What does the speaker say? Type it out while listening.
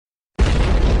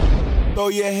Throw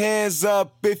your hands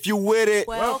up if you with it.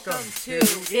 Welcome to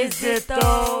Is It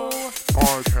Though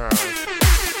Podcast.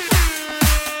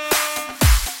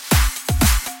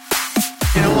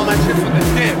 You don't want my shit from the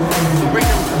tip, so bring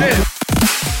them tip.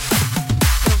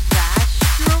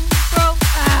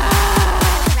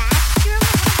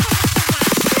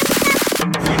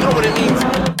 You know what it means.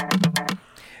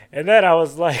 And then I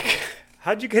was like,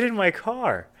 how'd you get in my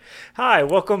car? Hi,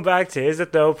 welcome back to Is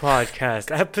It Though Podcast,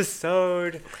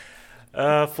 episode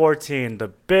 14, the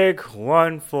big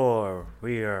 1-4.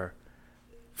 We are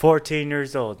 14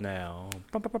 years old now.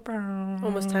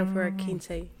 Almost time for our quince.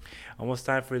 Almost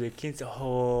time for the quince.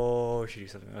 Oh, should do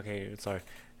something. Okay, sorry.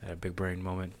 I had a big brain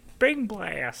moment. Brain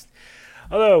blast.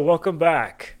 Hello, welcome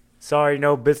back. Sorry,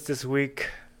 no bits this week.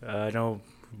 No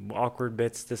awkward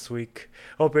bits this week.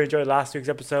 Hope you enjoyed last week's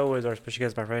episode with our special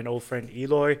guest, my old friend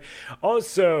Eloy.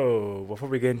 Also, before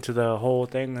we get into the whole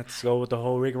thing, let's go with the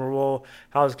whole rigmarole.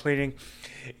 House cleaning.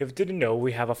 If you didn't know,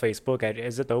 we have a Facebook at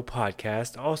Is It Though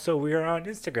Podcast. Also, we are on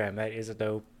Instagram at Is It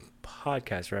Though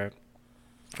Podcast, right?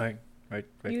 Right.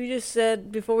 You just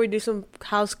said before we do some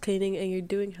house cleaning, and you're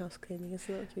doing house cleaning. Isn't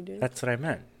that what you're doing? That's what I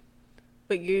meant.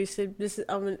 But you said this is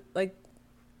like.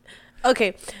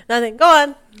 Okay, nothing. Go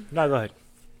on. No, go ahead.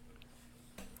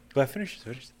 Go ahead, finish.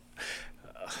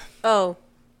 Oh,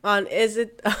 on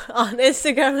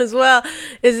Instagram as well.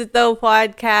 Is It Though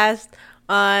Podcast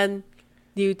on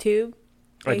YouTube.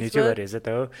 On Facebook. YouTube, that Is It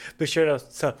Though. Be sure to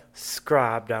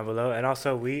subscribe down below, and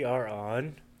also we are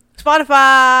on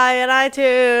Spotify and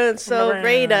iTunes. So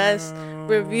rate us,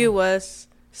 review us,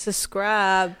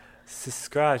 subscribe.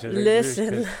 Subscribe to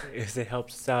Listen. because it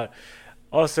helps us out.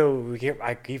 Also,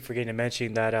 I keep forgetting to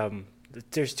mention that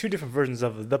there's two different versions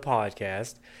of the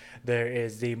podcast. There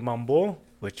is the Mumble,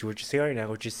 which what you see right now,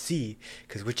 what you see,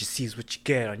 because what you see is what you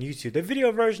get on YouTube, the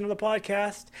video version of the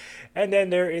podcast. And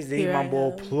then there is the Here I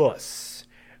Mumble am. Plus,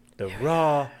 the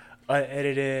raw,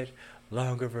 unedited,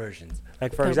 longer versions.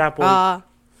 Like, for The example... raw.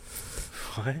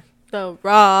 What? The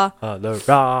raw. The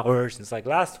raw versions. Like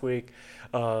last week,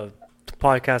 the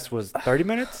podcast was 30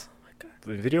 minutes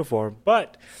in video form,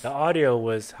 but the audio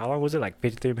was, how long was it? Like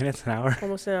 53 minutes, an hour?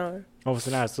 Almost an hour. Almost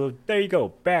an hour. So there you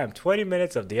go. Bam. 20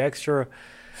 minutes of the extra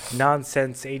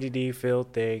nonsense ADD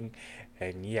filled thing.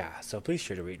 And yeah, so please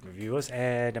sure to rate and review us.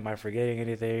 And am I forgetting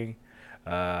anything?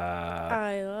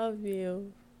 I love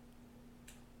you.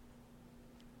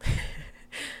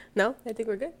 No, I think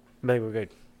we're good. I think we're good.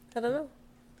 I don't know.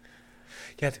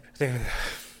 Yeah, I think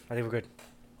we're good.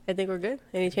 I think we're good.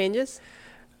 Any changes?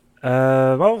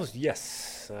 Well,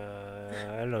 yes.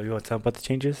 I don't know. You want to tell them about the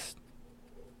changes?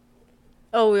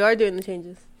 Oh, we are doing the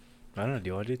changes. I don't know. Do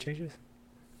you want to do the changes?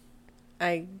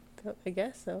 I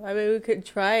guess so. I mean, we could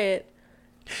try it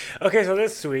Okay, so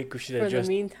this week we should for the adjust.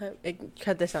 meantime.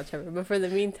 Cut this out, Trevor. But for the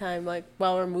meantime, like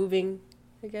while we're moving,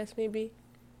 I guess maybe.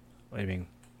 What do you mean?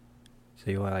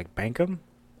 So you want to like bank them?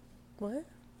 What?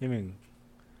 You mean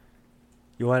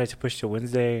you wanted to push to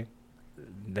Wednesday,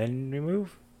 then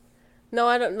remove? No,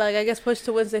 I don't. Like, I guess push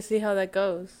to Wednesday. See how that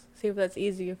goes. See if that's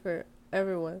easier for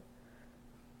everyone.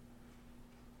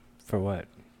 For what?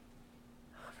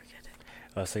 Oh, forget it.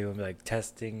 Oh, so you want to be like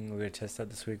testing? We're gonna test out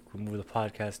this week. We'll move the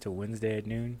podcast to Wednesday at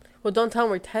noon. Well, don't tell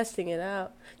them we're testing it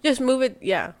out. Just move it.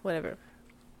 Yeah, whatever.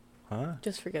 Huh?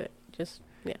 Just forget it. Just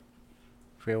yeah.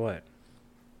 For what?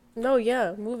 No,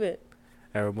 yeah, move it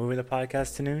Are we moving the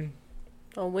podcast to noon?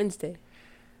 on Wednesday.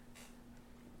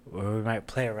 Or we might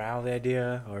play around with the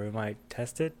idea, or we might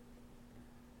test it.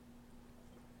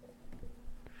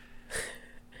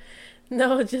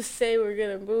 No, just say we're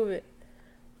gonna move it.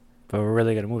 But we're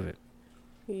really gonna move it.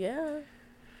 Yeah.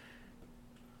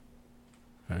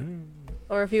 Hmm.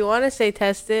 Or if you want to say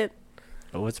test it,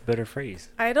 But what's a better phrase?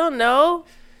 I don't know.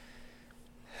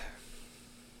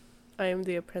 I am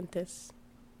the apprentice.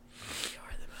 You're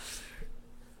the master.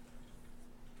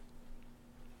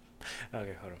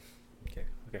 Okay, hold on. Okay,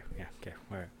 yeah, okay.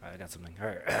 All right, I got something. All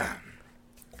right.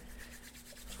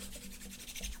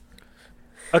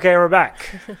 Okay, we're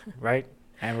back, right?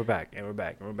 And we're back.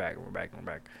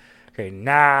 Okay,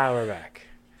 now we're back.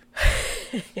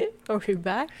 Are we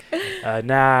back?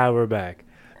 Now we're back.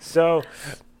 So,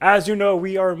 as you know,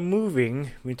 we are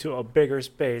moving into a bigger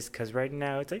space because right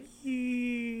now it's a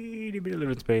itty bitty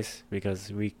little space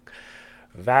because we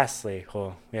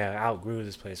outgrew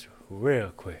this place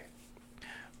real quick.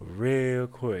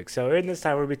 So in this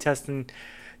time we'll be testing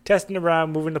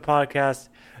around, moving the podcast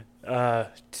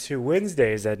to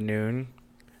Wednesdays at noon.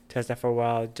 Test that for a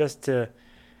while just to,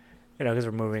 because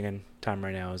we're moving and time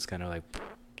right now is kind of like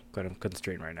kind of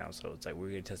constrained right now. So it's like we're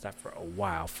gonna test that for a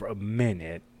while, for a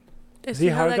minute. Let's See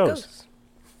how it that goes.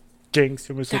 Jinx.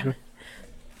 You want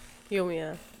me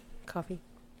to Coffee.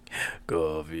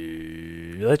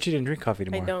 Coffee. I thought you didn't drink coffee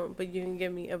anymore. I don't, but you can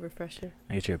give me a refresher.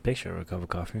 I get you a picture of a cup of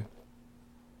coffee.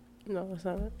 No, it's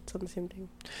not. It's on the same thing.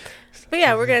 But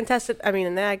yeah, we're gonna test it. I mean,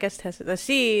 and then I guess test it. Let's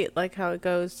see like how it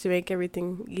goes to make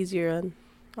everything easier on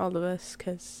all of us,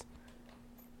 cause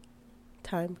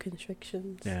time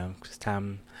constrictions. Yeah, because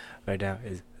time right now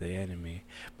is the enemy.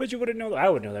 But you wouldn't know that. I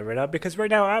would know that right now because right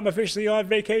now I'm officially on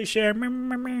vacation.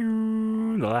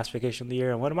 The last vacation of the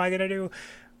year. And what am I gonna do?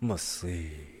 I'm gonna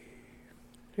sleep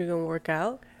You're gonna work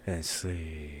out. and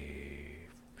sleep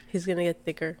He's gonna get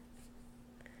thicker.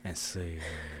 and sleep.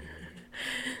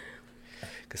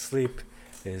 Because sleep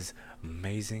is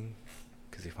amazing.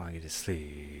 Because you finally get to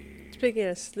sleep. Speaking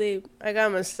of sleep, I got a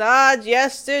massage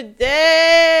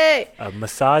yesterday. A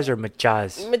massage or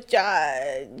massage?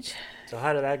 Massage. So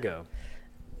how did that go?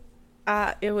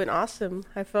 It went awesome.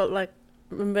 I felt like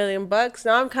 $1,000,000.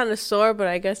 Now I'm kind of sore, but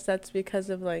I guess that's because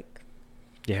of like.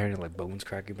 You hearing like bones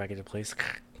cracking back into place?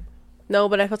 No,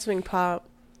 but I felt something pop.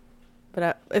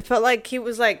 But it felt like he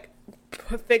was like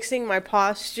fixing my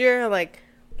posture, like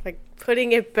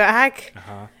putting it back,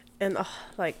 and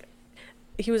like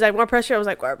he was like more pressure. I was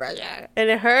like more pressure, and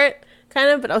it hurt kind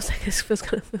of. But I was like, this feels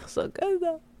gonna feel so good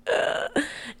though.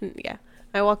 And yeah,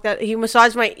 I walked out. He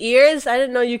massaged my ears. I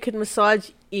didn't know you could massage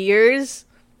ears.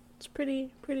 It's pretty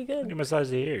good. You massage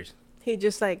the ears. He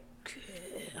just like,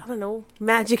 I don't know,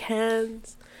 magic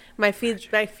hands. My feet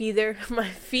felt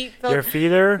Your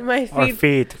feeder? my Or feet-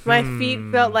 feet? my feet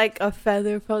felt like a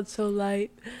feather. Felt so light.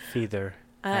 Feeder.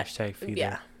 Hashtag feeder.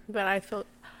 Yeah, but I feel good.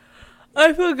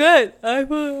 I feel good.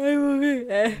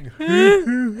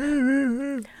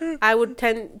 I would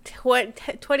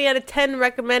 20 out of 10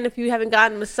 recommend if you haven't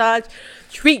gotten a massage,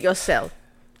 treat yourself.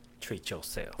 Treat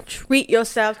yourself. Treat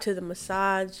yourself to the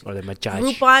massage. Or the massage.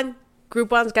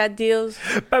 Groupon's got deals.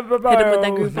 Hit them with that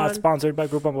Groupon. Not sponsored by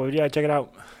Groupon, but yeah, check it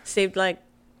out. Saved like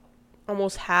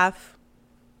almost half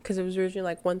because it was originally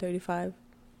like $135,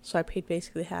 so I paid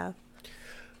basically half.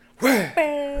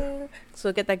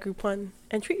 So get that Groupon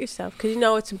and treat yourself because you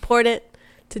know it's important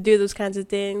to do those kinds of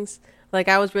things. Like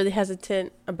I was really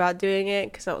hesitant about doing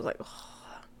it because I was like,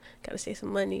 oh, gotta save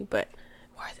some money, but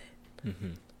worth it.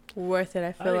 Mm-hmm. Worth it.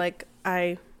 I feel like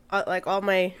I like all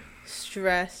my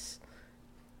stress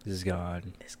This is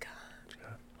gone. is gone.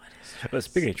 But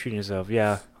speaking of treating yourself,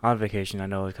 yeah, on vacation, I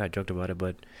know I kind of joked about it,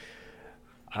 but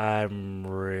I'm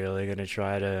really going to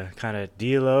try to kind of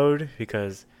deload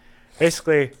because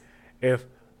basically if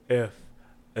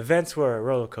events were a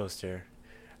roller coaster,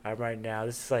 I'm right now,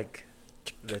 this is like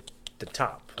the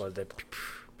top, or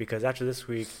because after this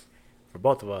week, for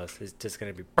both of us, it's just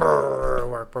going to be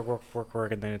work,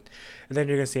 and then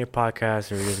you're going to see a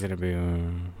podcast, or you're just going to be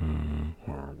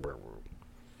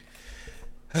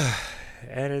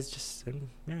and it's just, yeah,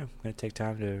 I'm going to take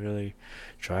time to really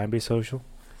try and be social.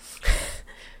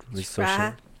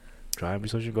 Try and be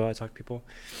social, go out, talk to people.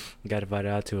 Got invited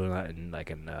out to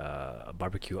a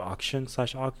barbecue auction. It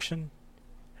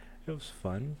was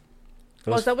fun.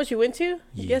 Is that what you went to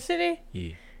yesterday?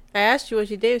 Yeah. I asked you what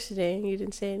you did yesterday, and you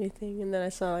didn't say anything. And then I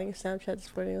saw like a Snapchat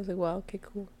this morning. I was like, "Wow, okay,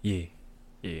 cool." Yeah.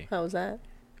 How was that?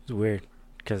 It was weird,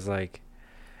 cause like.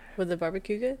 Was the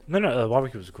barbecue good? No, the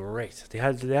barbecue was great. They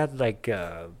had like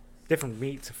different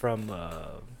meats from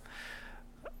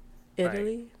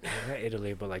Italy. not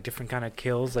Italy, but like different kind of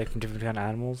kills, like from different kind of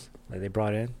animals that they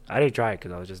brought in. I didn't try it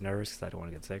because I was just nervous because I didn't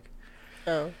want to get sick.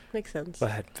 Oh, makes sense.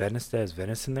 But I had venison. There's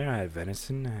venison there. I had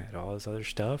venison. I had all this other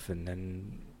stuff, and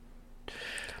then I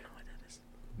don't know what that is.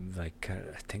 like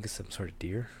I think it's some sort of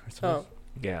deer or something. Oh.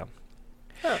 Yeah.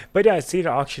 Oh. But yeah, seeing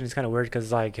an auction is kind of weird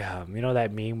because like you know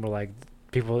that meme where like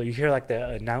people, you hear like the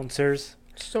announcers.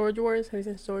 Storage Wars? Have you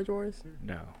seen Storage Wars?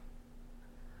 No.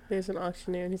 There's an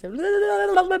auctioneer and he said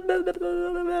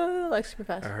like super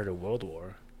fast. I heard of World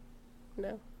War.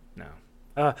 No.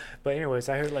 But anyways,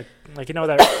 I heard like you know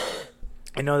that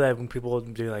I know that when people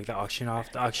do like the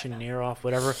auctioneer off,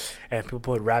 whatever, and people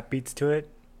put rap beats to it.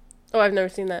 Oh, I've never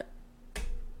seen that.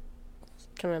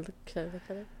 Should I look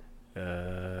at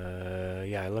it?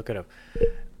 Yeah, look it up.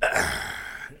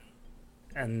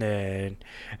 And then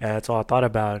that's all I thought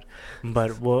about.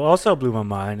 But what also blew my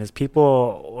mind is they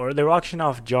were auctioning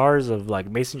off jars of like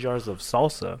mason jars of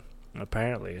salsa.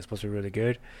 Apparently, it's supposed to be really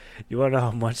good. You want to know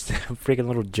how much the freaking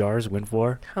little jars went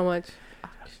for? How much?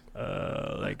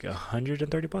 Like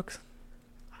 $130.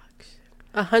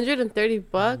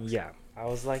 $130? Yeah. I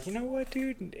was like, you know what,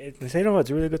 dude? They know it's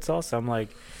really good salsa. I'm like,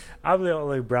 I'm the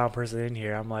only brown person in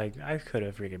here. I'm like, I could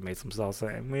have freaking made some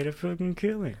salsa and made a freaking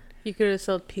killing. You could have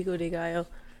sold Pico de Gallo.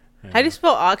 Yeah. How do you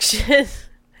spell auction?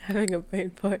 Having a brain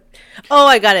fart. Oh,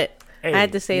 I got it. I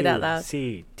had to say it out loud.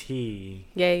 C-T.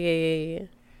 Yeah.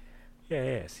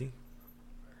 Yeah, see?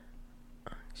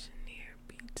 Auctioneer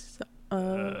beats.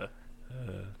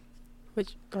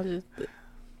 Which I'll just,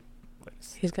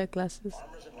 he's got glasses.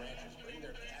 Farmers and ranchers bring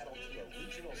their cattle to a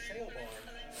regional sale barn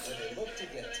where they look to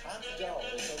get top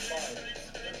dollar from buyers.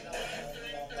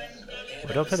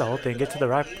 But don't play the whole thing. Get to the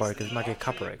right part because it might get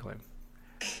copyright claim.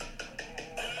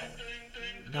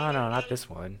 No, not this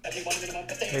one.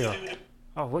 There you go.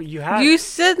 Oh, what you have? You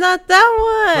said not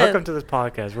that one. Welcome to this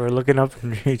podcast. We're looking up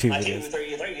YouTube videos.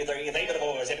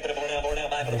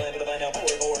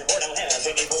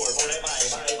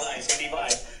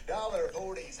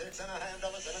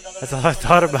 That's all I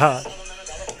thought about.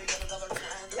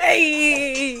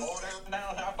 Hey.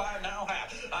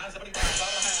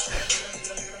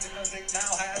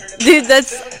 Dude,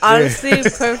 that's honestly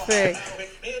perfect.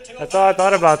 That's all I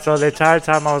thought about. So the entire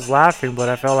time I was laughing, but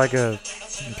I felt like a...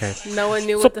 Okay. No one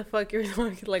knew what the fuck you were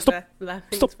doing, like that,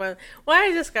 laughing, smiling. Why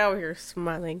is this guy over here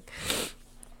smiling?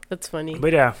 That's funny.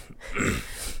 But yeah,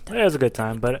 it was a good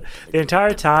time. But the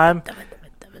entire time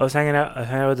I was hanging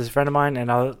out with this friend of mine,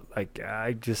 and I was like,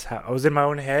 I was in my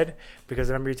own head because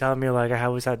I remember you telling me like I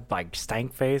always had like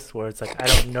stank face, where it's like I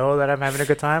don't know that I'm having a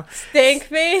good time. Stank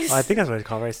face. Well, I think that's what it's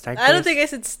called, right? Stank face. I don't think I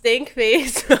said stink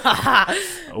face.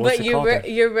 But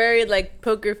you're very like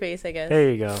poker face, I guess.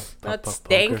 There you go. Not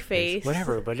stank Poker face.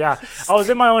 Whatever. But yeah, I was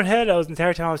in my own head. The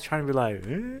entire time I was trying to be like,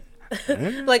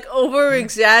 Like over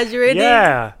exaggerating.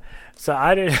 yeah. So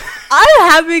I didn't. I'm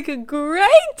having a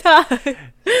great time.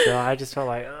 So I just felt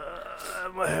like,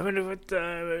 I'm having a good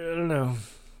time. I don't know.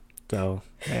 So,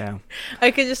 yeah. I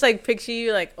could just like picture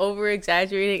you like over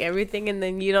exaggerating everything, and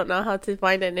then you don't know how to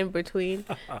find an in between.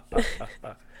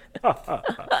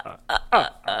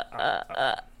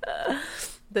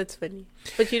 That's funny.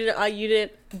 But you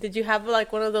didn't. Did you have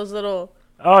like one of those little?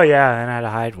 Oh, yeah. And I had to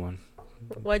hide one.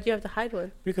 Why'd you have to hide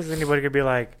one? Because anybody could be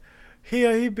like,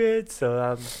 he bid. So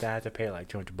I had to pay like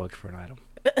 $200 for an item.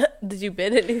 Did you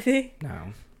bid anything?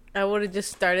 No. I would have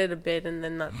just started a bid and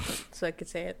then not, so I could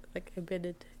say it like I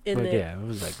bidded in But it. yeah, it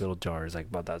was like little jars, like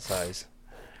about that size.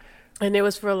 And it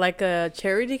was for like a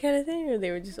charity kind of thing, or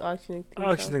they were just auctioning things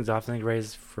Auction off? things off. They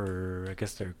raised for, I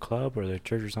guess, their club or their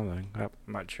church or something. I'm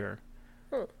not sure.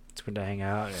 Hmm. It's when to hang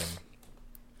out and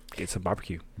get some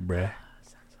barbecue. Bruh.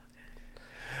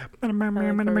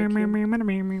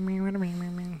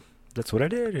 That's what I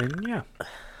did, and yeah.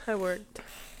 I worked.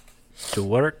 It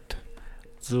worked.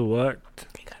 I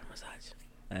got a massage.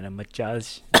 And a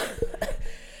massage.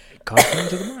 Coughing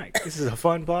into the mic. This is a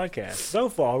fun podcast. So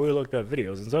far, we looked at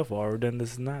videos, and so far, we're doing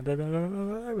this and that.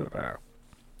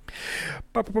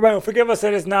 Forgive us,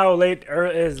 it is now late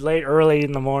early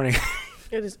in the morning.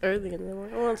 It is early in the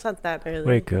morning. Well, it's not that early.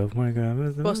 Wake up.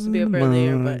 It's supposed to be up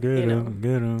earlier, but, you know.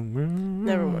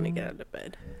 Never want to get out of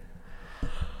bed.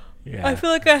 Yeah. I feel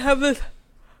like I have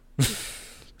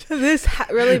this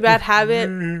really bad habit.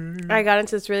 I got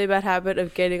into this really bad habit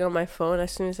of getting on my phone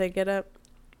as soon as I get up.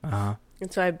 Uh-huh.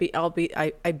 And so I be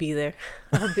there.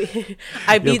 I'll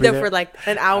be there for like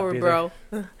an hour, bro.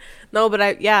 No, but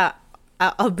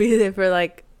I'll be there for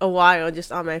like a while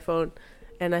just on my phone.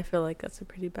 And I feel like that's a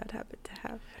pretty bad habit to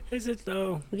have. Is it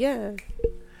though? Yeah.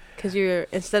 Because you're,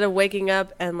 instead of waking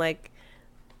up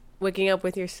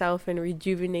with yourself and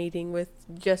rejuvenating with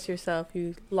just yourself,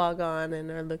 you log on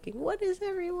and are looking, what is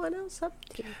everyone else up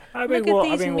to? I do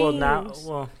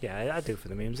for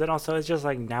the memes. And also, it's just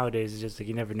like nowadays, it's just like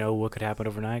you never know what could happen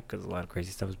overnight because a lot of crazy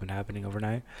stuff has been happening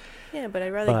overnight. Yeah, but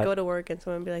I'd rather go to work and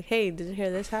someone be like, hey, did you hear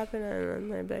this happen?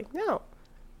 And I'd be like, no.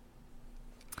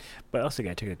 But also, you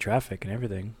gotta check the traffic and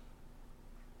everything.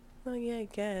 Well, yeah, I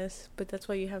guess. But that's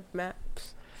why you have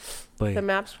maps. But The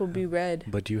maps will be red.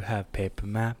 But do you have paper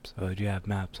maps or do you have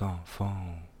maps on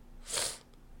phone?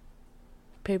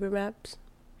 Paper maps?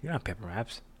 You don't have paper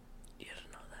maps. You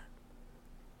don't know that.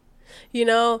 You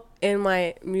know, in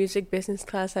my music business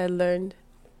class, I learned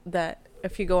that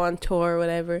if you go on tour or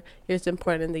whatever, it's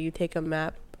important that you take a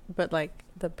map, but like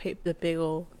the big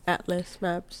old atlas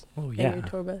maps Oh yeah. in your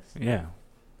tour bus. Yeah.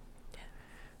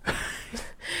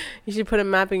 You should put a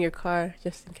map in your car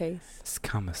just in case. It's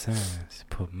common sense.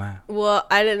 Put map. Well,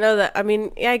 I didn't know that. I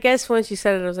mean, yeah, I guess once you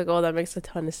said it, I was like, oh, that makes a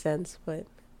ton of sense, but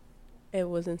it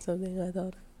wasn't something I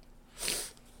thought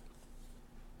of.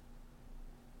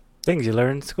 Things you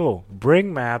learn in school.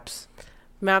 Bring maps.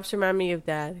 Maps remind me of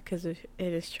Dad because in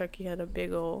his truck he had a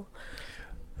big old.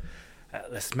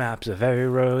 Atlas maps of every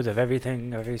road, of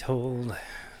everything, every told.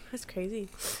 That's crazy.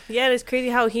 Yeah, it's crazy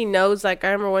how he knows. Like,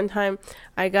 I remember one time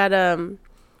I got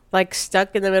like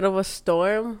stuck in the middle of a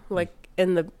storm, like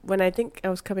when I think I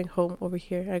was coming home over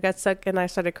here. I got stuck and I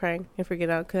started crying and freaking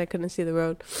out because I couldn't see the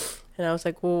road. And I was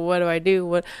like, well, what do I do?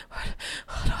 What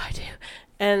do I do?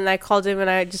 And I called him and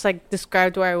I just like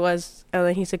described where I was. And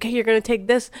then he's like, hey, you're going to take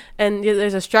this. And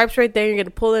there's a stripes right there. You're going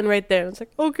to pull in right there. And it's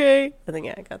like, okay. And then,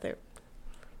 yeah, I got there.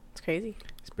 It's crazy.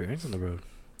 Experience on the road.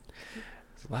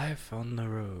 It's life on the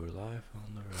road. Life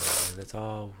on the road. That's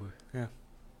all. Yeah.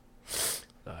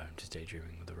 I'm just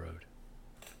daydreaming with the road.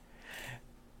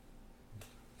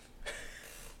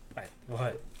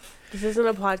 What? This isn't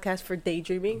a podcast for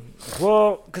daydreaming.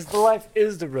 Well, because the life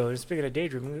is the road. Speaking of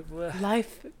daydreaming,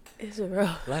 Life is a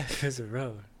road. life is a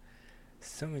road.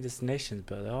 So many destinations,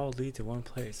 but they all lead to one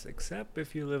place. Except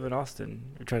if you live in Austin.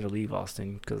 Or try to leave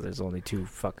Austin, because there's only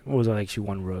actually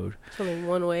one road. There's only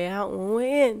one way out, one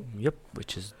way in. Yep,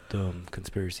 which is the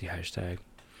conspiracy hashtag.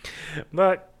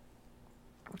 But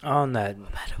on that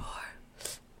Metaphor.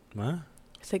 what?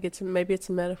 It's like maybe it's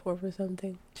a metaphor for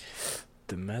something.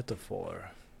 The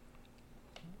metaphor.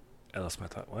 I lost my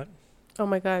thought. What? Oh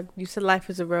my God! You said life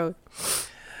is a road.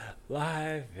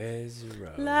 Life is a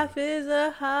road. Life is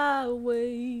a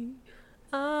highway.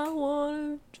 I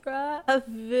wanna drive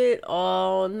it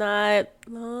all night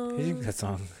long. Who sings that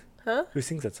song? Huh? Who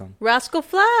sings that song? Rascal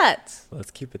Flatts.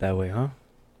 Let's keep it that way, huh?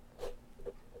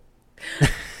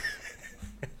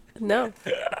 No.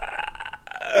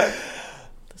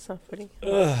 That's not funny.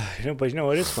 But you know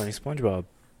what is funny? SpongeBob.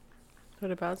 What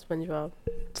about SpongeBob?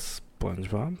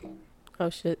 SpongeBob. Oh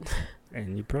shit.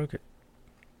 And you broke it.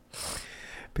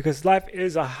 Because life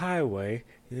is a highway.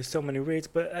 There's so many roads,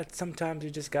 but sometimes you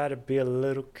just gotta be a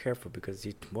little careful because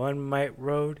one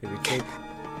road, if you take.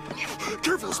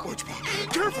 Careful,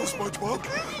 SpongeBob! Careful, SpongeBob!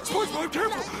 SpongeBob,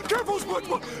 careful! Careful,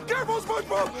 SpongeBob! Careful,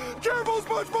 SpongeBob! Careful,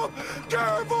 SpongeBob!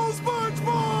 Careful,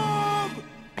 SpongeBob!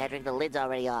 Patrick, the lid's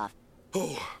already off.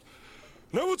 Oh,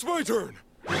 now it's my turn.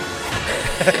 I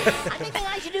think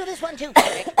I should do this one too,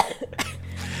 Patrick.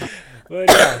 But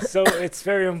yeah, so it's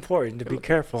very important to be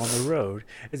careful on the road.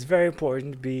 It's very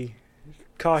important to be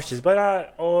cautious, but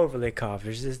not overly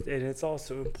cautious. And it's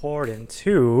also important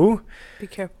to Be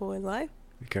careful in life.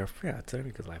 be careful. Yeah, it's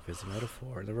because life is a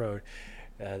metaphor on the road.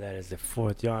 That is the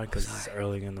fourth yawn because it's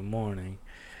early in the morning.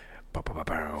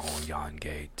 Yawn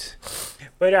gate.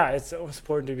 But yeah, it's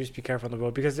important to just be careful on the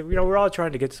road because we're all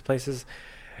trying to get to places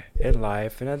in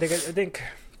life, and I think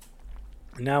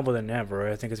now more than ever,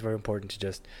 I think it's very important to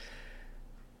just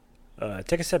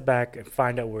take a step back and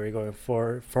find out where you're going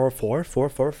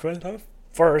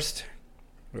first,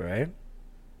 right?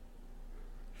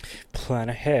 Plan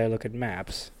ahead, look at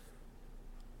maps,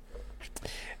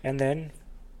 and then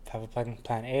have a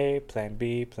plan A, plan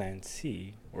B, plan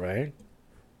C, right?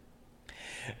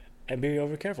 And be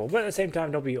over careful, but at the same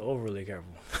time, don't be overly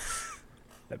careful.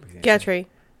 Gatry.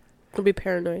 Don't be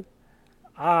paranoid.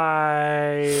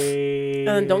 And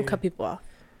then don't cut people off.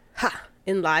 Ha!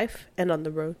 In life and on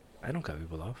the road. I don't cut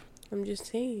people off. I'm just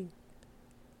saying.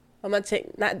 I'm not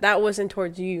saying that wasn't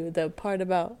towards you. The part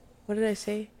about what did I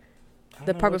say?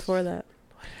 The part before that.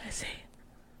 What did I say?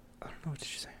 I don't know what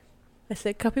did you say. I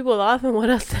said cut people off, and what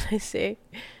else did I say?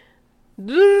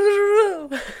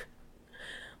 What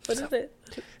is it?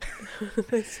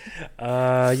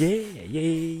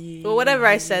 Yeah. Well, whatever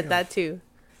I said, that too.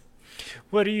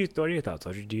 What are your thoughts,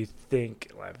 Audrey? Do you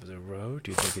think life is a road?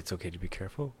 Do you think it's okay to be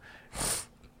careful?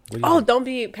 Don't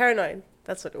be paranoid.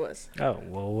 That's what it was. Oh,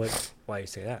 well, what? Why you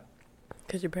say that?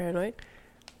 Because you're paranoid.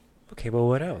 Okay, well,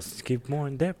 what else? Keep more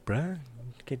in depth, bruh.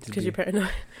 Because you're paranoid.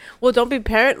 Well, don't be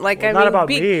paranoid. Like, Well, I not mean, about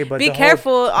be, me, but be the whole-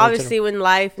 careful, whole obviously, when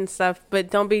life and stuff. But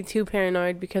don't be too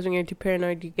paranoid, because when you're too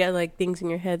paranoid, you get like things in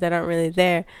your head that aren't really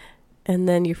there, and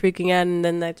then you're freaking out, and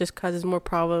then that just causes more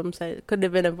problems that could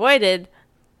have been avoided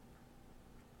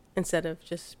instead of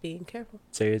just being careful.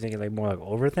 So you're thinking like more like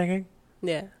overthinking?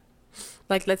 Yeah.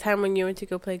 Like the time when you went to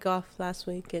go play golf last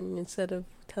week, and instead of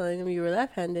telling them you were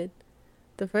left-handed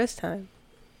the first time,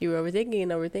 you were overthinking,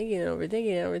 and then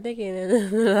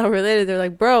an hour later they're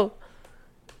like, bro,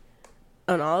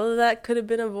 and all of that could have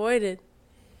been avoided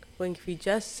when if you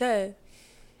just said,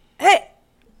 hey,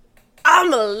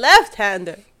 I'm a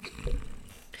left-hander.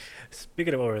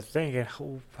 Speaking of overthinking,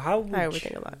 how would I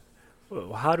overthink a lot. I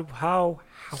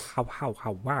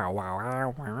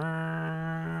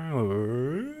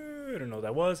don't know what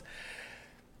that was.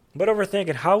 But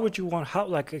overthinking,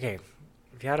 okay,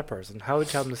 if you had a person, how would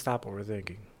you tell them to stop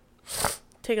overthinking?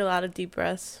 Take a lot of deep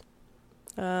breaths.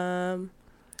 Go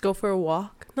for a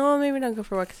walk. No, maybe not go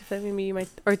for a walk, because maybe you might,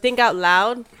 or think out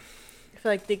loud. I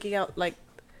feel like thinking out, like,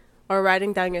 or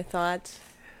writing down your thoughts.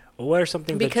 What are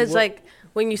something Because like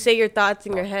when you say your thoughts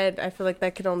in your head, I feel like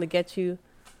that can only get you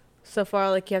so far.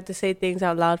 Like you have to say things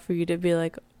out loud for you to be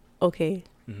like, okay.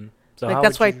 Mm-hmm. So like how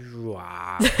that's would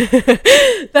why.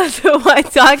 That's why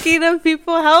talking to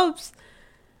people helps.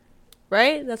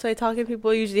 right? That's why talking to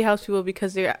people usually helps people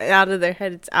because they're out of their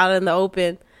head. It's out in the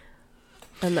open.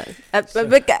 And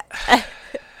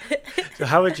So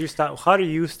how would you stop? How do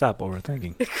you stop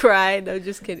overthinking? cry. No,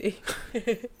 just kidding.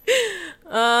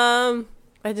 I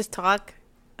just talk.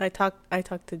 I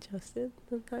talk to Justin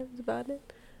sometimes about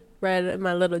it. Write it in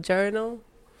my little journal.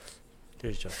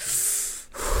 There's just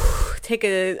Take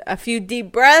a few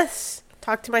deep breaths.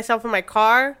 Talk to myself in my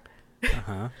car.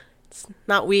 It's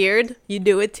not weird. You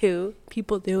do it too.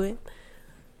 People do it.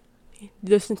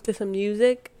 Listen to some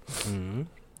music.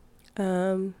 Get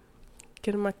on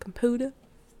my computer.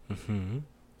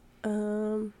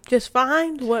 Just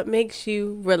find what makes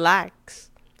you relax.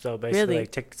 So basically, Really?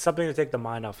 like, take something to take the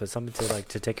mind off it, something to like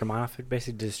to take your mind off it,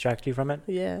 basically distract you from it.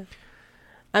 Yeah.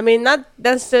 I mean, not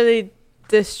necessarily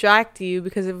distract you,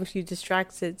 because if you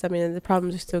distract it, I mean, the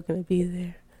problems are still going to be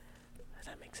there. Does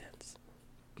that make sense?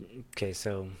 Okay,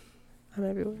 so I'm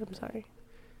everywhere. I'm sorry.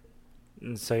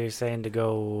 you're saying to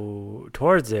go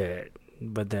towards it,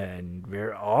 but then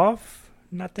veer off,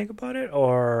 not think about it,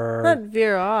 or Not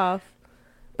veer off.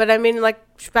 But I mean, like,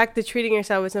 back to treating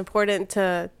yourself, it's important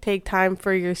to take time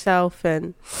for yourself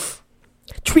and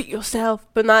treat yourself,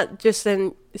 but not just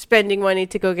in spending money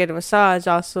to go get a massage.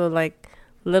 Also, like,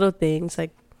 little things like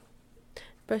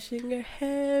brushing your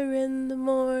hair in the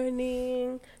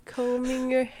morning,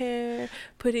 combing your hair,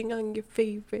 putting on your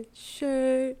favorite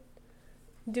shirt,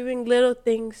 doing little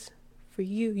things for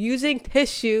you, using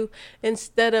tissue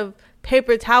instead of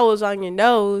paper towels on your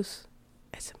nose.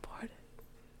 It's important.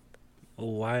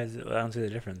 why is it? I don't see the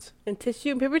difference. And tissue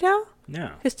and paper towel?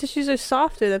 No, Because tissues are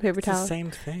softer than paper it's the towels.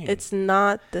 same thing. It's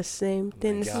not the same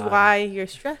thing. This is God. why you're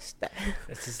stressed.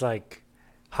 It's just like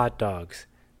hot dogs.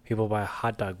 People buy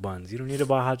hot dog buns. You don't need to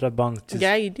buy hot dog buns. Just,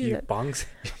 Yeah, you do that. Bungs.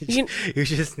 You- you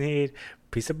just need a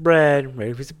piece of bread,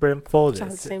 regular piece of bread, and fold It's it.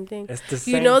 not the same thing. It's the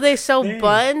same. You know they sell thing.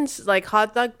 buns, like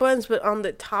hot dog buns, but on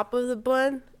the top of the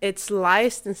bun, it's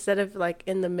sliced instead of like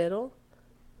in the middle.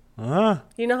 Ah,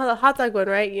 You know how the hot dog bun,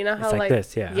 right? You know how like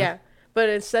this, yeah. Yeah. But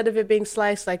instead of it being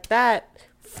sliced like that,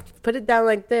 put it down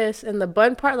like this, and the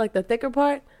bun part, like the thicker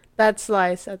part, that's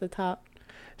sliced at the top.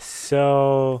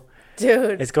 so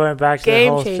Dude. it's going back to the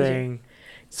Game whole changing. thing.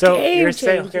 So Game you're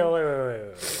saying, okay,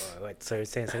 changing. wait. So you're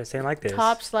saying instead of saying like this,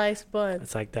 Top sliced bun.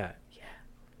 it's like that. Yeah.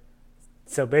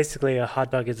 So basically, a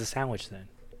hot dog is a sandwich then.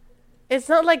 It's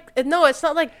not like, no, it's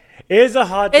not like, Is a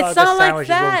hot dog it's a not like sandwich? Is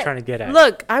what I'm that. trying to get at.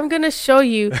 Look, I'm going to show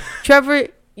you. Trevor,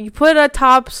 you put a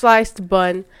top sliced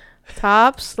bun.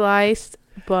 Top sliced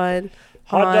bun.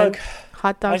 Hot on dog.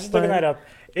 Hot I dog was just looking bun. that up.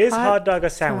 Is Hot hot dog a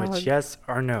sandwich? dog. Yes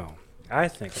or no? I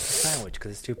think it's a sandwich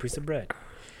because it's two pieces of bread.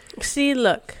 See,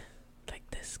 look. Like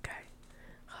this guy.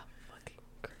 Oh, fucking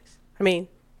Christ. I mean,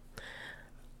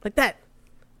 like that.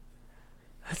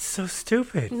 That's so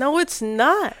stupid. No, it's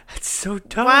not. That's so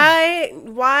dumb.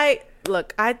 Why?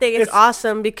 Look, I think it's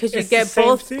awesome because you it's the get same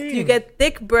both. thing. You get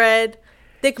thick bread,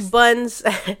 thick buns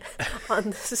on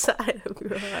the side of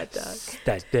your hot dog.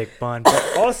 That thick bun,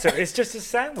 but also it's just a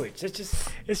sandwich. It's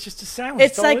just a sandwich.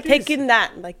 It's That's all like it is. taking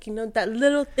that, like, you know, that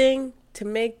little thing to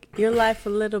make your life a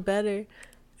little better.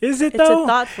 Is it It's though? a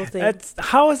thoughtful thing. That's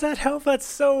how is that help? That's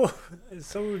so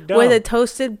dumb. With a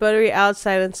toasted, buttery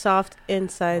outside and soft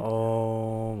inside.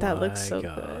 Oh That my looks so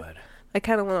god. good. I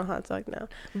kind of want a hot dog now,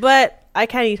 but I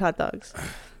can't eat hot dogs.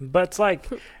 But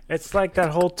it's like that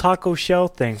whole taco shell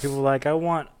thing. People are like, I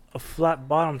want a flat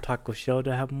bottom taco shell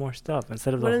to have more stuff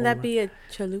instead of Wouldn't the whole, that be a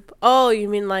chalupa? Oh, you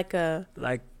mean like a?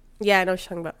 like Yeah, I know what you're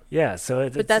talking about. yeah. So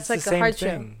it's, But that's it's like the a same hard shell.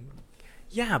 thing.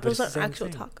 Yeah, but Those it's the are same actual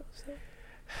thing. tacos.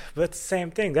 But it's the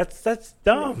same thing. That's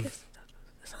dumb. That's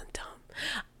not dumb.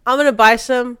 I'm gonna buy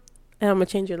some, and I'm gonna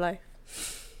change your life.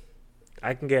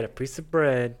 I can get a piece of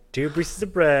bread, two pieces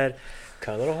of bread,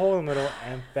 cut a little hole in the middle,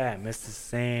 and bam, it's the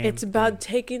same. It's about thing.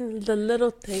 taking the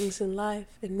little things in life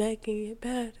and making it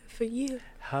better for you.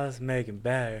 How's it making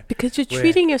better? Because you're Where?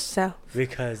 treating yourself.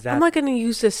 Because I'm that. not gonna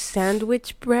use a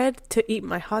sandwich bread to eat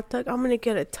my hot dog. I'm gonna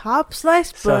get a top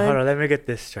sliced So bun. hold on, let me get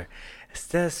this straight.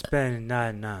 Instead of spending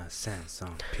 99 cents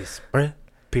on a piece of bread,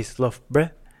 piece of loaf of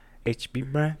bread,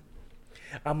 HB brand,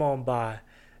 I'm gonna buy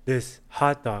this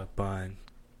hot dog bun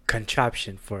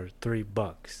contraption for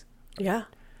 $3. Yeah,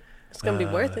 it's gonna be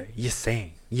worth it. You're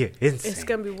insane. You're insane. It's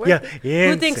gonna be worth yeah, it.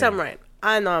 You're Who thinks insane. I'm right?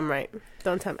 I know I'm right.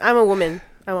 Don't tell me. I'm a woman.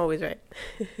 I'm always right.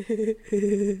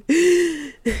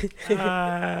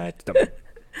 It's dumb.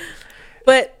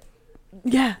 But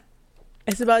yeah,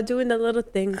 it's about doing the little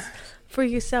things for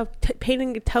yourself.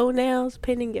 Painting your toenails,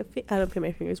 painting your I don't paint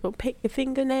my fingers, but paint your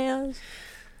fingernails.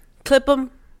 Clip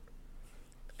them.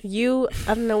 I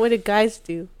don't know, what do guys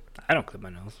do? I don't clip my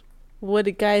nose. What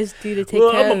do guys do to take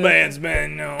Well, care I'm a of man's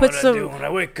man. You know Put what some- I do when I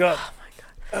wake up.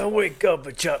 I wake up,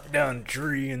 I chop down a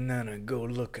tree, and then I go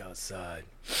look outside.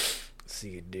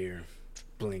 See a deer,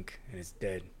 blink, and it's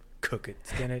dead. Cook it,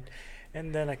 skin it,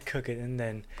 and then I cook it, and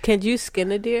then Can you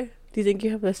skin a deer? Do you think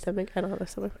you have the stomach? I don't have the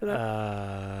stomach for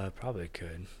that. probably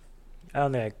could. I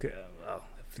don't think I could. Well,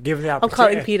 given the I'm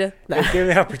calling opportunity, PETA. Nah. given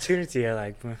the opportunity, I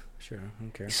like. Sure, I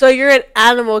don't care. So you're an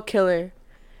animal killer.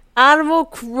 Animal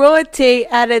cruelty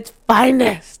at its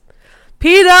finest.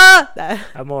 PETA!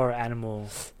 I'm more animal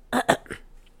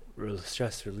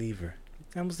stress reliever.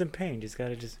 Animals in pain, just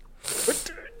gotta just.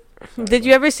 Did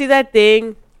you ever see that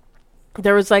thing?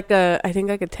 There was like I think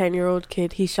like a 10-year-old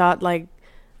kid. He shot like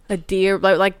a deer,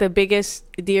 like the biggest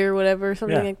deer, whatever,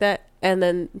 something Yeah. like that. And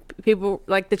then people,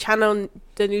 like the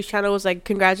news channel was like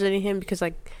congratulating him because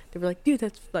like they were like, dude,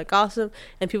 that's like awesome.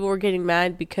 And people were getting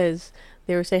mad because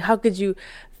they were saying, how could you,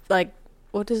 like,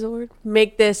 what is the word?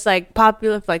 Make this like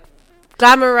popular, like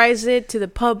glamorize it to the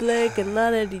public and la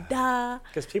da di da.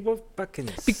 Because people fucking.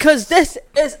 Because this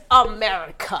is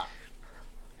America.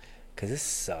 Because this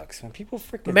sucks. When people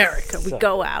freaking. America, we suck.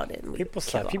 go out and we People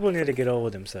kill suck. People need to get over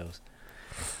themselves.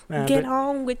 Man, Get but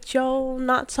on with your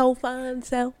not so fine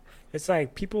self. it's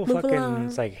like people Move fucking. along.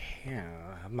 It's like, yeah,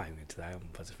 I'm not even into that. I'm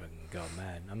about to fucking go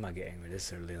mad. I'm not getting angry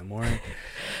this early in the morning.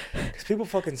 Because people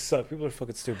fucking suck. People are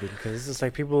fucking stupid. Because it's just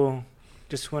like people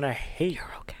just want to hate.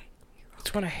 You're okay.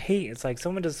 Just want to hate. It's like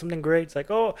someone does something great. It's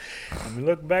like, oh, I mean,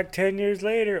 look back 10 years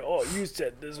later. Oh, you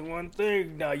said this one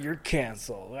thing. Now you're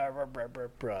canceled.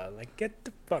 Like, get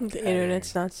the fuck out The of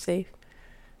internet's here. not safe.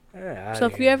 Yeah, So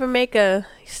if you ever make a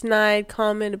snide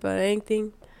comment about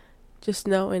anything, just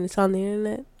know, and it's on the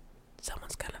internet,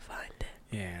 someone's gonna find it.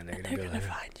 Yeah, and they're And going they're to be gonna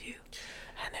like, find you.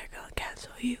 And they're gonna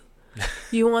cancel you.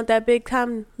 You want that big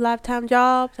time, lifetime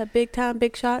job, that big time,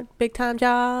 big shot, big time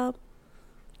job?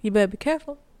 You better be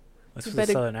careful. what's you with the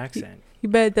better- southern accent? You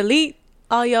better delete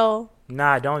all your.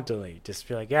 Nah, don't delete. Just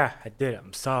be like, yeah, I did it.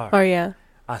 I'm sorry. Oh yeah.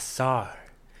 I saw her.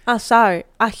 I'm sorry.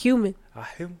 I'm human.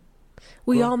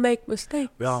 We Well, all make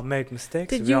mistakes. We all make mistakes.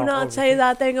 Did we you all not say overthink.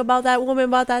 that thing about that woman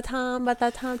about that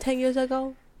time 10 years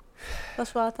ago?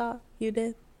 That's what I thought you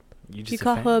did. You You just,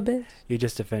 call her a offended, bitch. you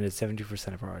just offended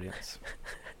 70% of our audience.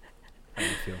 How do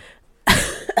you feel?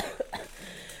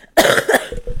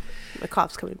 The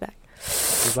cop's coming back.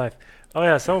 His life. Oh,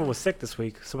 yeah, someone was sick this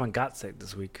week. Someone got sick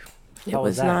this week. It How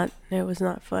was was that?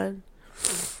 not fun.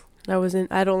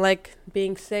 I don't like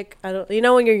being sick. You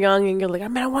know when you're young and you're like, I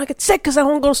mean, I want to get sick because I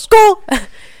want to go to school.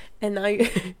 And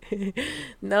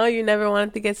now you never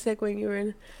wanted to get sick when you were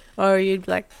in, or you'd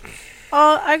be like,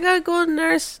 oh, I got to go to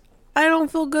nurse. I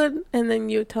don't feel good. And then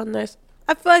you tell nurse,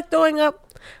 I feel like throwing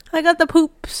up. I got the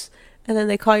poops. And then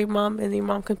they call your mom and your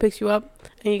mom can pick you up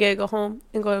and you got to go home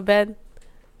and go to bed.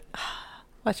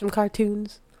 Watch some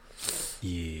cartoons.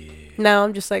 Yeah. Now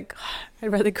I'm just like,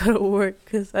 I'd rather go to work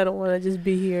because I don't want to just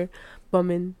be here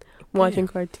bumming, watching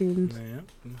cartoons,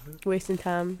 Yeah. wasting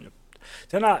time.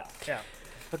 They're not, yeah.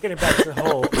 But getting back to the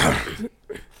whole,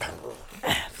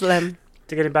 Phlegm.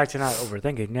 to getting back to not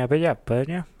overthinking. But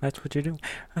yeah, that's what you do.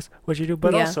 That's what you do.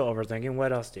 But Yeah. also overthinking.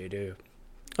 What else do you do?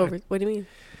 What do you mean?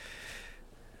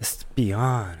 Just be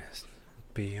honest.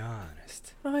 Be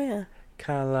honest. Oh, yeah.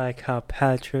 Kind of like how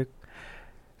Patrick,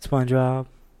 SpongeBob.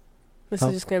 This Oh.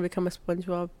 is just going to become a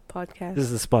SpongeBob podcast. This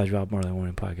is the SpongeBob More Than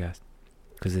Morning podcast.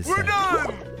 Because it's. We're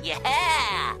done!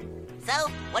 Yeah! So,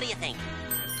 what do you think?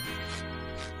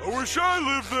 I wish I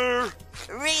lived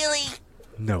there. Really?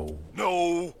 No.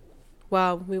 No.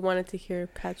 Wow, we wanted to hear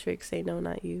Patrick say no,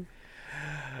 not you.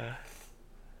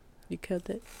 You killed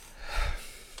it.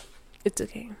 It's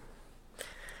okay.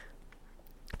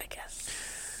 I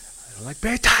guess. I don't like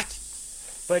being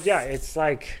touched. But yeah, it's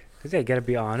like, cause yeah, you gotta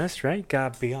be honest, right?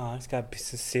 Gotta be honest, gotta be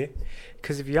sincere.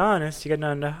 Cause if you're honest, you got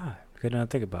nothing to hide. You got nothing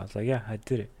to think about. It's like, yeah, I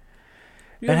did it.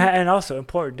 And also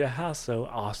important to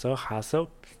also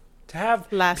to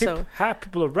have Lasso. have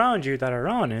people around you that are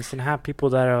honest, and have people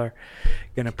that are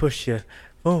gonna push you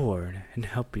forward and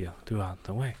help you throughout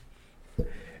the way.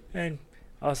 And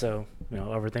also,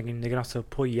 overthinking, they can also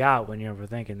pull you out when you're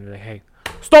overthinking. They're like, hey,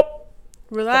 stop.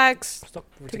 Relax. Stop.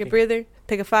 Take a breather.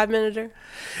 Take a 5-minuter.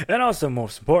 And also,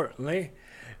 most importantly,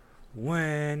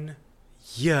 when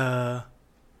you're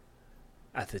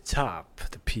at the top,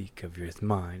 the peak of your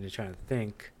mind, you're trying to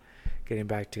think, getting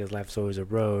back to because life's always a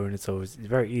road, and it's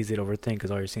very easy to overthink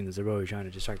because all you're seeing is a road. You're trying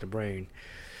to distract the brain.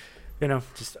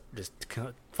 Just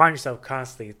find yourself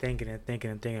constantly thinking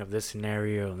of this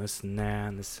scenario and this and that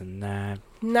and this and that.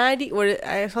 90.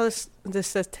 I saw this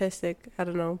statistic. I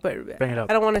don't know, but Bring it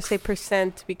up. I don't want to say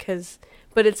percent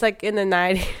but it's like in the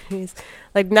 90s,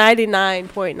 like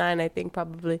 99.9, I think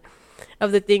probably,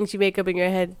 of the things you make up in your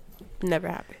head never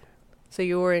happen. So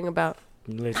you're worrying about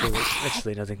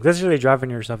literally nothing. Literally driving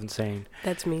yourself insane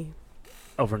That's me.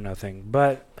 over nothing.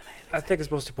 But I think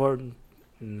it's most important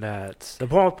that the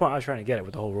point I was trying to get at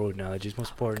with the whole road analogy is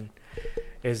most important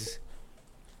is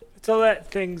to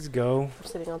let things go, I'm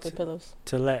sitting on 3 pillows.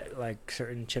 to let like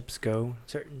certain chips go,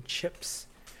 certain chips.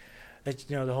 That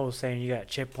the whole saying, you got a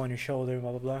chip on your shoulder,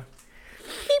 blah blah blah.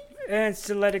 And it's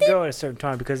to let it go at a certain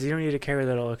time because you don't need to carry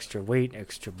that all extra weight,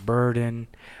 extra burden.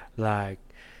 Like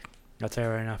I'll tell you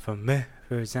right now, for me,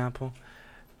 for example,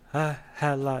 I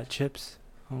had a lot of chips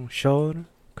on my shoulder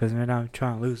because when I'm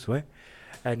trying to lose weight.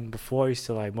 And before I used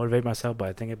to like motivate myself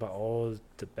by thinking about all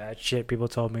the bad shit people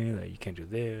told me, like you can't do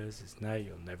this, it's not,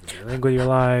 you'll never be linked with your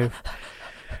life.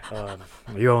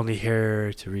 You're only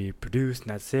here to reproduce, and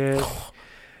that's it.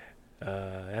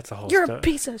 That's a whole. You're a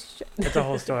piece of shit. That's a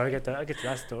whole story. I get to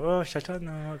that story. Oh, should I tell?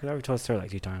 No, because I already told the story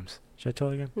like 2 times. Should I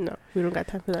tell it again? No, we don't got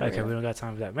time for that. Okay, right we now. don't got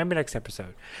time for that. Maybe next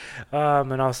episode.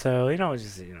 And also,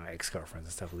 just ex-girlfriends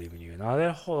and stuff leaving you and all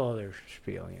that whole other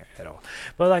spiel at all.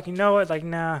 But like, you know what? Like,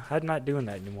 nah, I'm not doing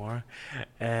that anymore.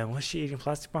 And was she eating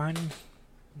plastic behind me?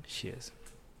 She is.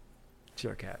 She's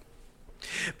our cat.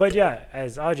 But yeah,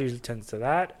 as Audrey tends to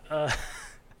that. Oh,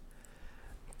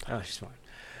 she's fine.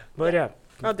 But yeah.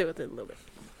 I'll deal with it in a little bit.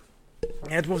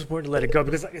 Yeah, it's most important to let it go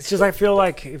because it's just I feel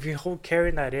like if you hold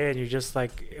carrying that in, you're just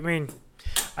like, I mean,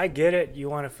 I get it. You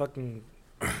want to fucking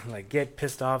like get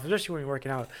pissed off, especially when you're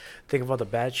working out. Think of all the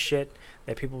bad shit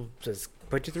that people just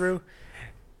put you through.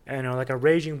 And like a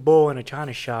raging bull in a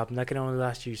china shop, and that can only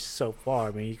last you so far.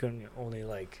 I mean, you can only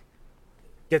like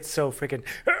get so freaking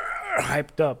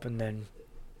hyped up, and then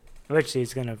eventually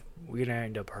we're gonna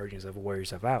end up hurting yourself, wear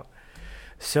yourself out.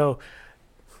 So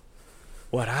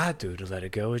what I do to let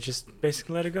it go is just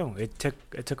basically let it go. It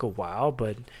took a while,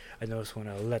 but I noticed when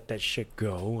I let that shit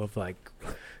go of like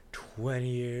 20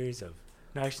 years of,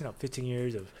 no, actually not 15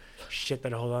 years of shit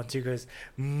that I hold on to because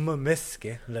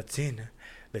Mamiske,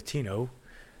 Latino,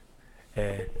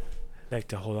 like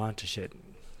to hold on to shit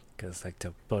because like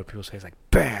to blow people's face like,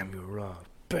 bam, you're wrong,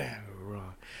 bam, you're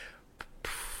wrong.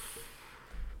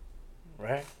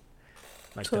 Right?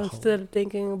 Like So instead of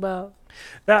thinking about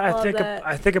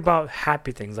I think about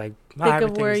happy things like think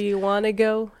of where you want to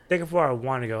go. Think of where I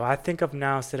want to go. I think of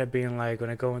now instead of being like when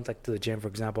I go into like to the gym, for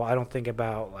example. I don't think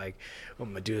about like what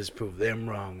I'm gonna do is prove them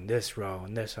wrong, this wrong,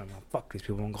 and this. I'm gonna fuck these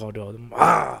people and go do all them. You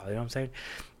know what I'm saying?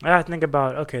 I think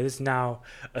about okay, this is now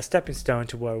a stepping stone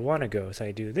to where I want to go. So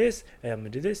I do this, and I'm gonna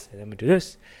do this, and I'm gonna do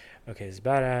this. Okay, it's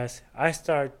badass. I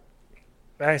start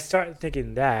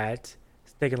thinking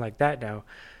like that now.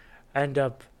 I end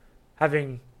up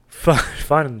having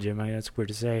fun in the gym. I mean, that's weird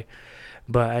to say,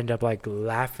 but I end up like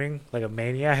laughing like a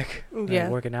maniac. Yeah.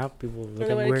 Working out, people look And at then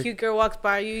me when a weird. cute girl walks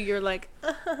by you, you're like,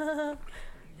 and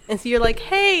so you're like,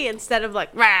 hey, instead of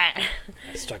like, rah.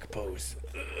 Strike a pose.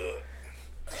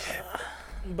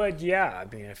 But yeah, I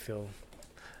mean, I feel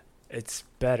it's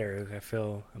better. I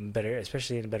feel I'm better,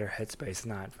 especially in a better headspace,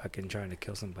 not fucking trying to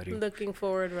kill somebody. Looking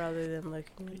forward rather than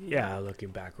looking. Yeah,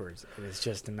 looking backwards. It's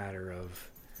just a matter of.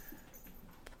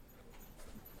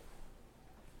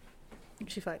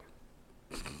 She's fine.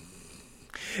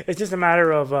 It's just a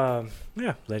matter of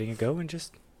letting it go and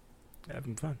just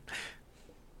having fun.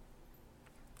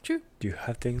 True. Do you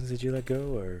have things that you let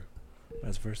go, or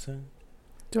vice versa?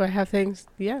 Do I have things?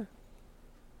 Yeah.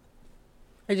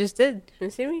 I just did.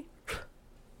 Didn't see me?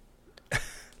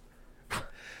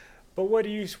 But what are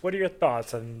your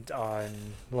thoughts on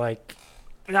like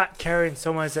not carrying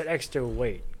so much that extra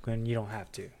weight when you don't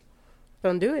have to?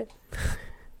 Don't do it.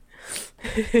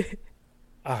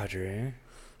 Audrey,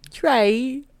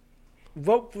 Try.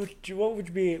 what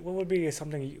would be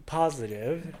something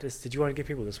positive did you want to give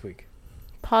people this week?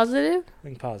 Positive?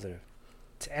 Something positive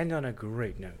to end on a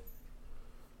great note.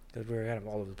 Because we're kind of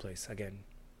all over the place again.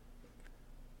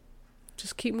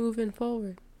 Just keep moving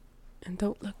forward. And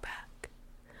don't look back.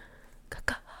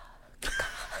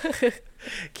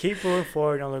 Keep moving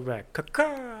forward, don't look back.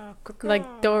 Caca, caca.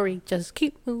 Like Dory, just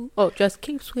keep moving. Oh, just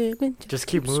keep swimming. Just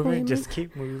keep moving. swimming. Just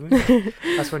keep moving.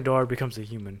 That's when Dory becomes a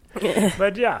human.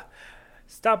 But yeah,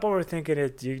 stop overthinking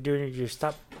it. You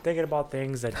stop thinking about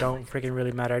things that don't freaking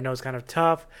really matter. I know it's kind of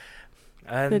tough,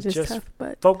 and It is just tough,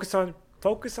 but focus on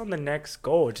the next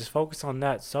goal. Just focus on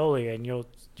that solely, and you'll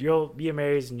be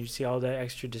amazed, and you see all the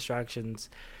extra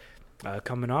distractions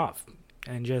coming off,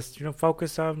 and just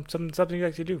focus on something you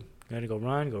like to do. You want to go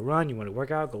run. You want to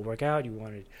work out, go work out. You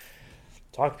want to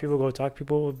talk to people, go talk to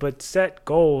people. But set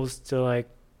goals to like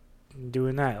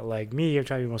doing that. Like me, I'm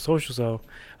trying to be more social. So,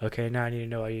 okay, now I need to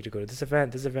know I need to go to this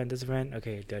event.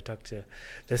 Okay, did I talk to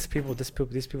these people,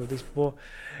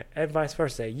 and vice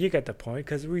versa. You get the point,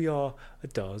 because we are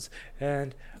adults.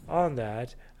 And on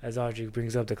that, as Audrey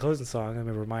brings up the closing song, I'm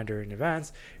a reminder in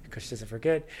advance because she doesn't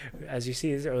forget. As you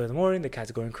see, it's early in the morning. The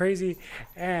cat's going crazy,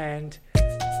 and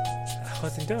I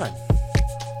wasn't done.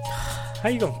 How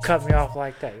you gonna cut me off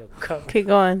like that? Okay,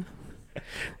 go on.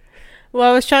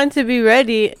 Well, I was trying to be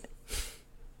ready.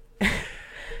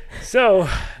 So,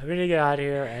 we're gonna get out of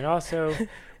here, and also,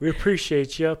 we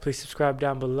appreciate you. Please subscribe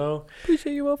down below.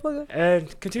 Appreciate you, motherfucker.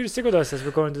 And continue to stick with us as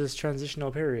we're going through this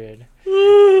transitional period.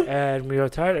 And we are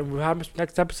tired, and we'll have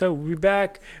next episode. We'll be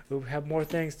back. We'll have more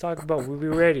things to talk about. We'll be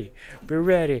ready. Be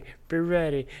ready. Be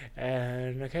ready.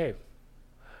 And, okay.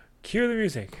 Cue the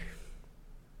music.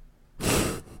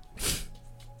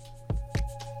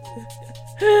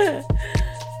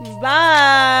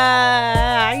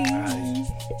 Bye.